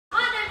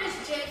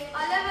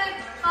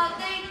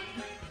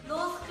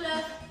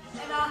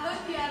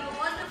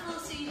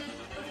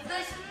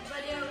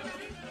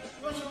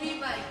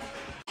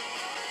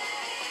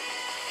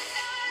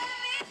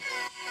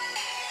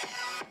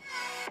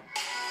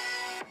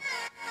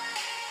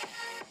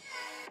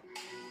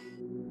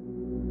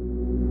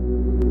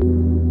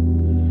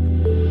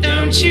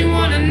Don't you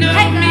wanna know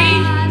Hey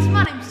me? guys,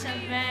 my name is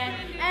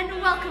StanTheMan and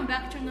welcome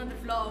back to another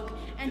vlog.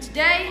 And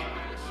today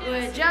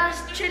we're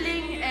just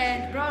chilling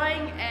and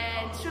rowing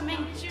and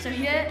swimming. So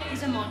here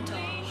is a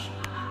montage.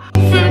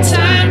 From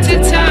time to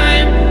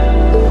time,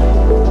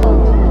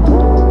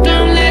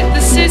 don't let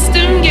the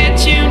system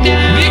get you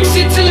down. Big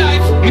city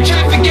life, me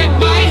try to get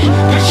by.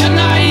 Pressure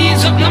now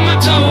ease up, now my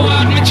toe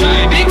out, me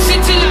try. Big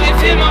city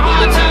life, here my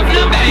heart have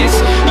no base.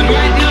 And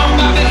right now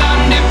Babylon,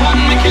 they on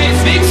my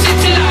case. Big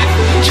city life,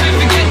 try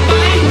to get by.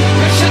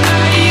 Pressure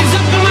now ease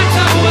up, now my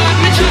toe out,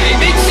 me try.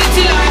 Big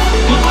city life,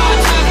 my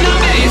heart have no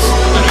base.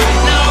 And right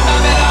now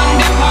Babylon,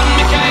 they on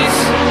my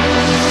case.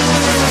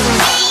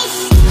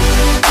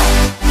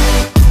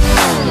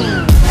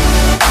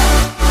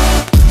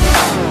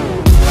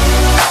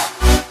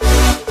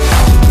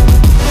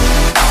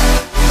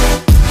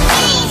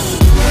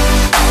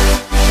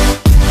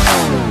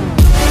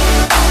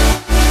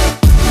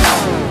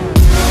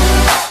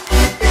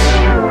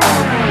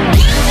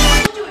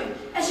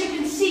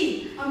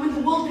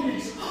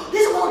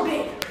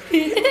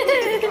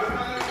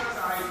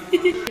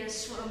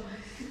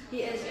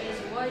 He is as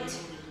white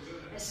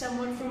as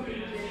someone from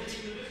England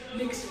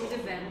mixed with a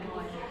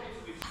vampire.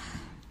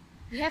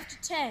 You have to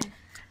tan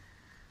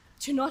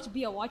to not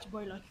be a white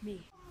boy like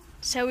me.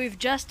 So we've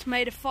just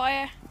made a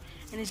fire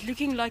and it's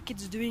looking like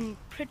it's doing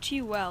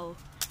pretty well.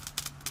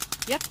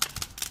 Yep,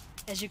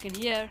 as you can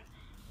hear,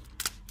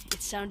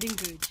 it's sounding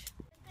good.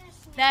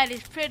 That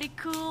is pretty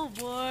cool,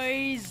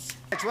 boys.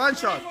 It's one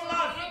shot.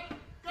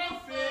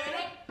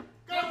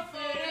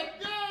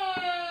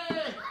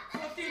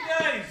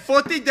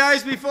 40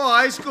 days before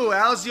high school.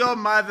 How's your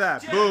mother?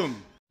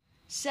 Boom.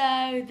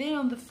 So then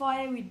on the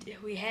fire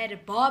we had a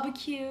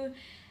barbecue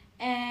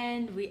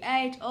and we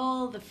ate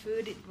all the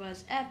food. It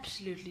was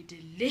absolutely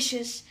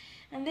delicious.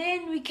 And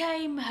then we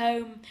came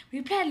home.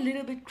 We played a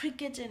little bit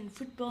cricket and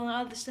football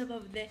and other stuff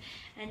over there.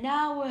 And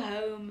now we're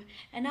home.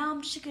 And now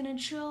I'm just gonna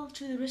chill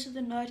to the rest of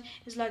the night.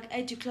 It's like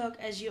 8 o'clock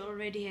as you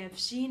already have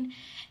seen.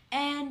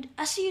 And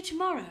I'll see you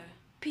tomorrow.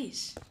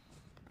 Peace.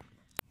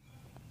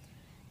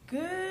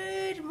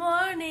 Good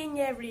morning,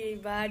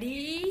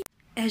 everybody.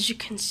 As you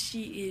can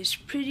see, it's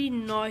pretty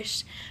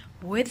nice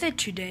weather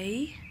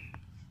today.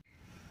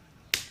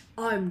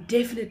 I'm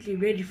definitely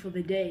ready for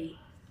the day.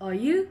 Are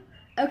you?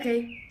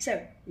 Okay,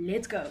 so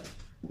let's go.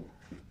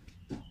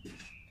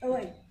 Oh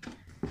wait,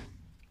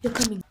 you're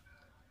coming.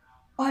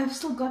 I've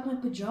still got my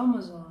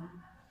pajamas on.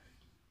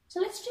 So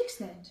let's fix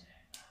that.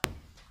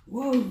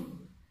 Whoa,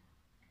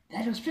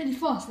 that was pretty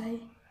fast, eh?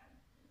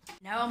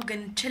 Now I'm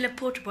gonna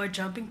teleport by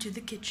jumping to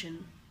the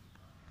kitchen.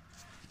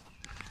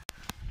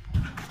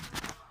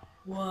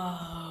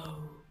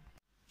 Whoa.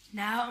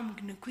 Now I'm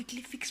gonna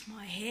quickly fix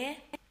my hair.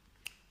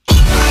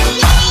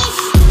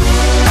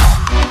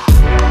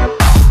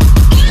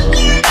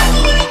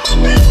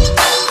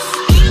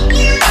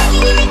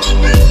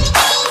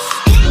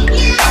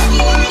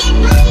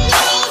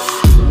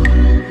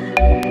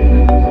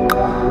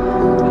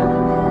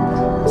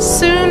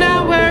 Soon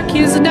our work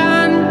is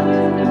done.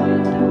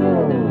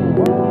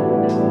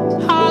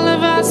 All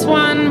of us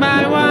one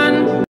by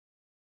one.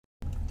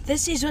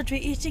 This is what we're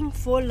eating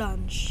for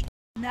lunch.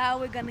 Now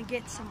we're gonna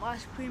get some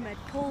ice cream at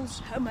Paul's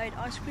homemade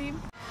ice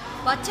cream.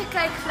 Butter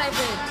cake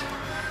flavored.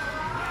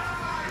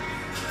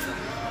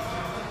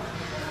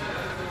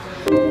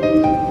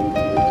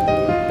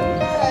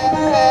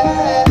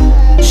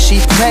 She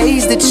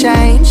praised the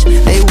change,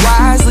 they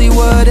wisely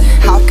would.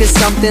 How could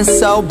something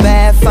so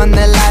bad fund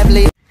their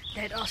lively?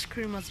 That ice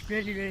cream was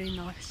really, really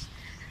nice.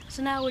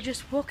 So now we're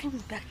just walking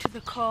back to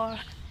the car.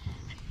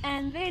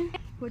 And then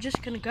we're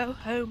just gonna go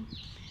home.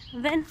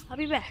 And then I'll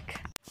be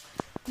back.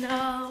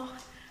 Now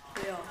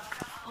we are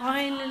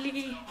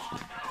finally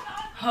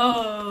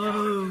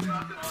home.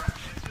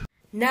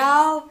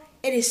 Now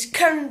it is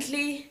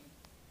currently,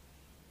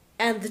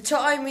 and the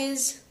time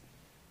is,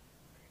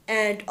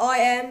 and I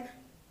am.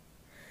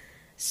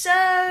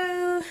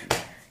 So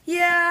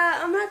yeah,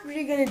 I'm not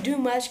really gonna do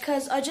much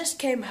because I just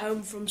came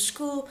home from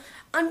school.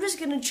 I'm just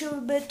gonna chill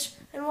a bit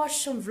and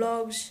watch some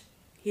vlogs.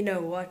 You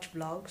know what,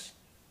 vlogs.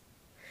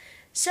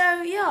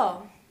 So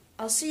yeah,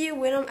 I'll see you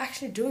when I'm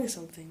actually doing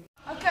something.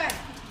 Okay,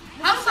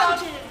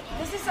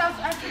 this is South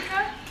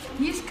Africa.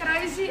 He's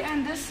crazy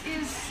and this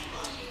is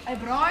a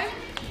braai.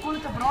 We call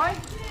it a braai.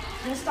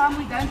 This time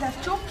we don't have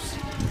chops.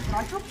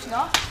 Braai chops,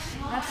 yeah.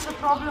 That's the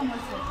problem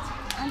with it.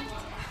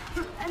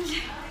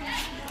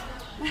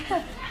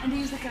 And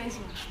he's the crazy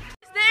one.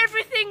 Is there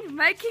everything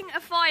making a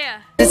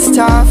fire? It's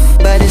tough,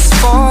 but it's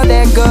for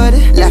their good.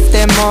 Left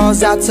their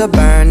morals out to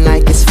burn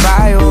like it's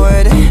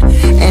firewood.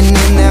 And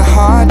in their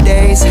hard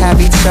days have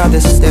each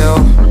other still,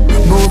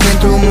 moving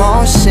through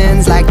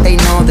motions like they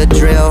know the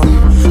drill.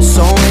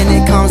 So when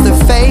it comes to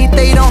fate,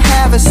 they don't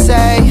have a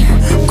say.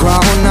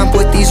 Growing up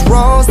with these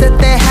roles that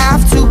they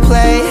have to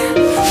play.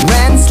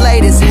 Rent's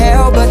late as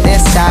hell, but they're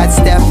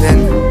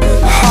sidestepping.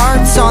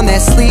 Hearts on their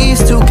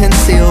sleeves to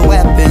conceal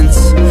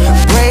weapons.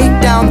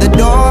 Break down the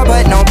door,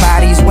 but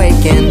nobody's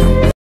waking.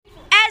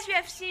 As we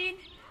have seen,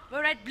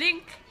 we're at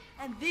BlinC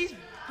and these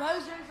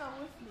bozos are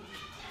with me.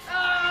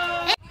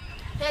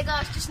 Hey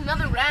guys, just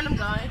another random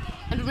guy.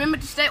 And remember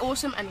to stay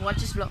awesome and watch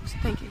his vlogs.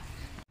 Thank you.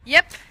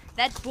 Yep,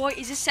 that boy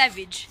is a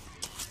savage.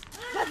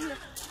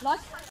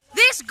 Like,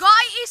 This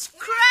guy is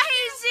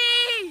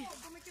crazy!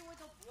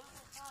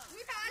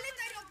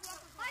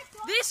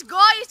 This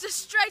guy is a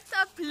straight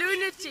up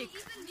lunatic.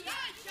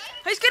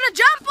 He's gonna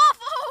jump off!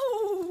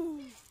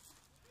 Oh!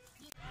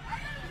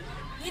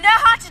 you know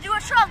how to do a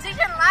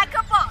transition like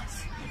a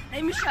boss.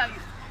 Let me show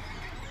you.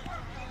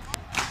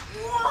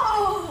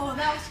 Whoa,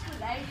 that was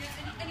cool, eh?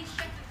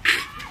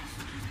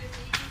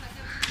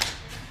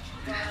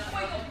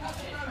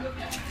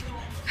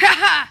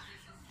 Haha!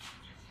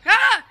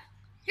 Ah!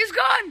 He's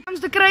gone!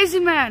 Comes the crazy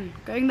man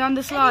going down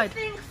the slide.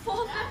 Anything for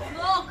the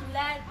vlog,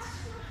 lads.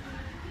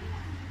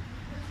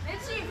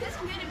 Let's see if this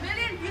can get 1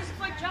 million views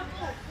if I jump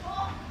off.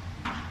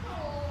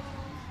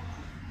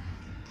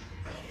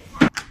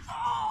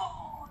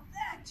 Oh,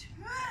 that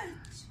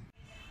hurts.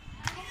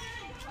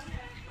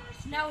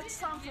 Now it's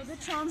time for the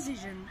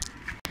transition.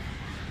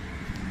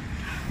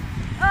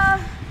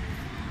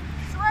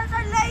 So as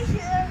I lay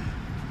here,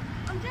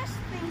 I'm just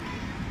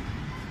thinking,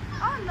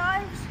 our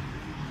lives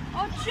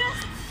are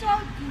just so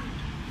good.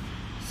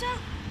 So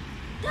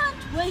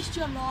don't waste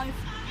your life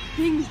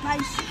being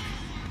basic.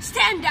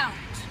 Stand out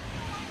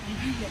and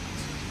be it.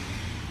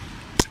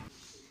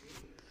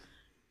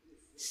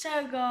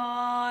 So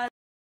guys,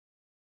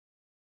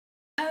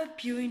 I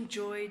hope you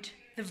enjoyed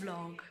the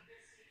vlog.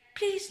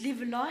 Please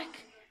leave a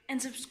like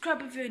and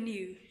subscribe if you're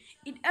new.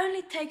 It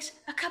only takes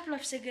a couple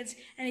of seconds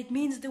and it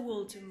means the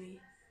world to me.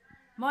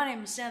 My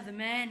name is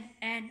StanTheMan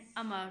and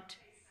I'm out.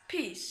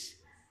 Peace.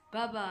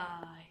 Bye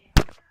bye.